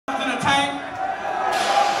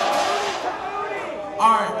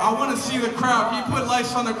I want to see the crowd. Can you put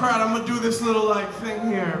lights on the crowd? I'm gonna do this little like thing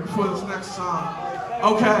here before this next song.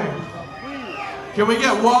 Okay. Can we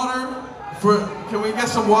get water? Can we get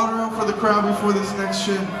some water out for the crowd before this next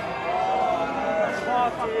shit?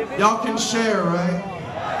 Y'all can share, right?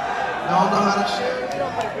 Y'all know how to share?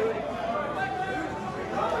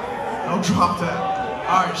 Don't drop that.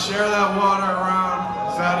 Alright, share that water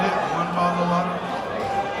around. Is that it? One bottle of water?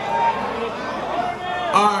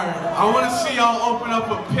 Alright, I want to see y'all open up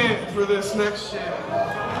a pit for this next shit.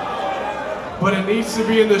 But it needs to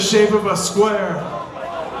be in the shape of a square.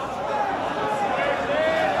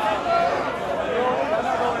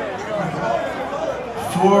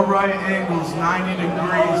 4 right angles, 90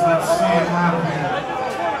 degrees, let's see it happen.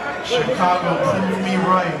 Chicago, prove me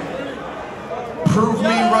right. Prove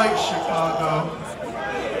me right, Chicago,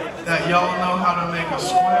 that y'all know how to make a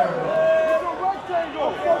square.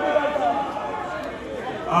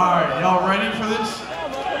 Alright, y'all ready for this?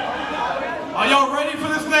 Are y'all ready for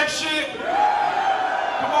this next shit?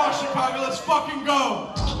 Come on, Chicago, let's fucking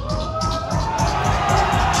go.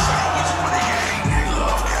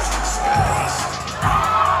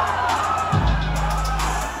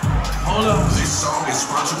 Hold up. This song is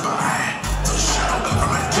sponsored by the Shadow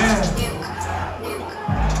Government. Yeah.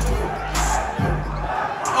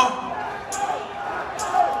 Oh.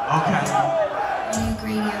 Okay.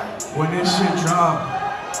 When this shit drop,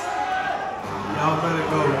 y'all better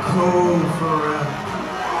go cool for real.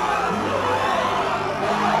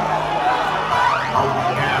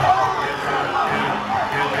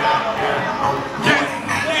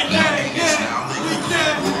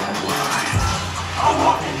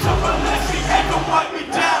 Wipe me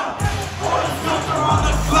down. Oil filter on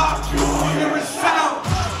the clock, you won't hear a sound.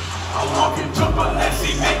 I walk into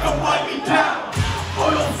Balenci, make them wipe me down.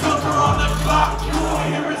 Oil filter on the clock, you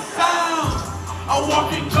won't hear a sound. I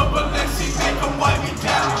walk into Balenci, make them wipe me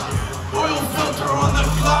down. Oil filter on the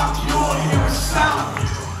clock, you won't hear a sound.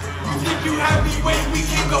 You think you heavyweight, we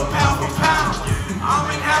can go pound for pound.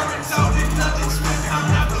 I'm in Harrods out in nothing, spend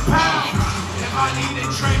time at the pound. If I need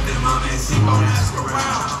a drink, then my man C gon' ask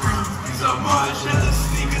around. So much in the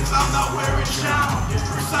sneakers, I'm not wearing down.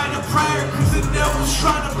 Recite a prayer, cause the devil's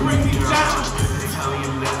trying to bring me down.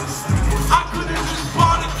 I could've just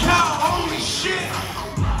bought a cow, holy shit.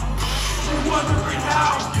 You're wondering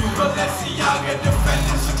how, but Balenciaga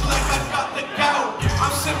defenders look like I got the gout.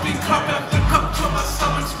 I'm sipping cup after cup till my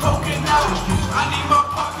stomach's poking out. I need my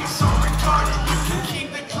pockets so retarded, you can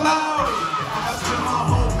keep the cloud. I spent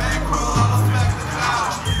my whole bankroll on the back of the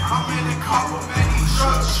house. I'm in a car with many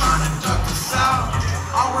drugs trying to duck the south.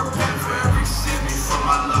 I'll repent for every sin before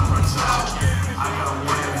my luck runs out. I got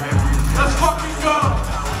one of every. Let's fucking go!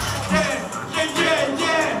 Yeah, yeah, yeah,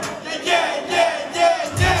 yeah, yeah, yeah, yeah,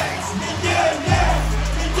 yeah, yeah, yeah,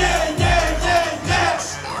 yeah, yeah, yeah, yeah, yeah.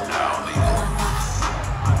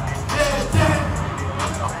 Yeah, yeah.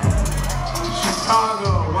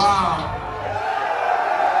 Chicago, wow.